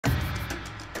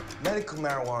Medical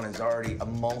marijuana is already a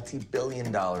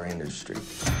multi-billion-dollar industry.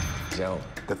 Gentlemen,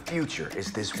 the future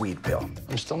is this weed pill.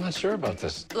 I'm still not sure about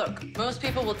this. Look, most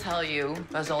people will tell you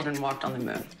Buzz Aldrin walked on the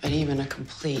moon. But even a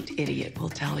complete idiot will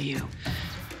tell you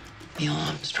Neil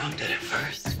Armstrong did it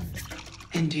first.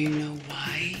 And do you know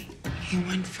why he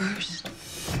went first?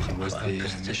 Was the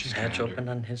mission hatch open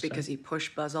on his Because he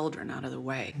pushed Buzz Aldrin out of the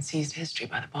way and seized history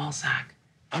by the ball sack.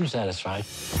 I'm satisfied.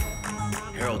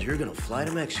 Harold, you're gonna fly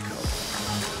to Mexico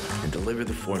and deliver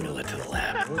the formula to the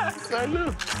lab. I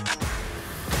know.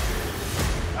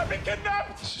 I've been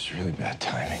kidnapped! This is really bad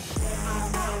timing.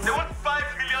 They want 5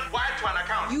 million white to an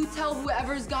account. You tell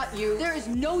whoever's got you, there is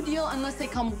no deal unless they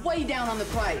come way down on the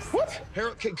price. What?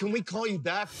 Harold, can we call you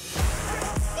back?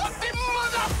 What the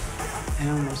mother? I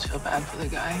almost feel bad for the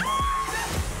guy.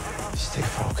 Stay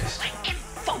focused. I am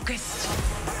focused.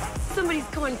 Somebody's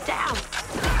going down.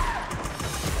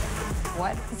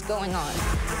 What is going on?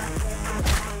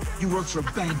 You work for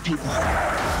bad people.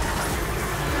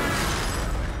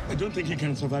 I don't think you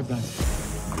can survive that.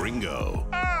 Gringo.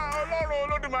 Oh,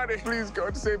 no, Lord, please,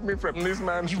 God, save me from this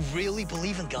man. You really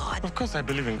believe in God? Of course I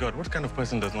believe in God. What kind of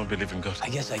person does not believe in God? I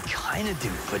guess I kind of do,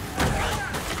 but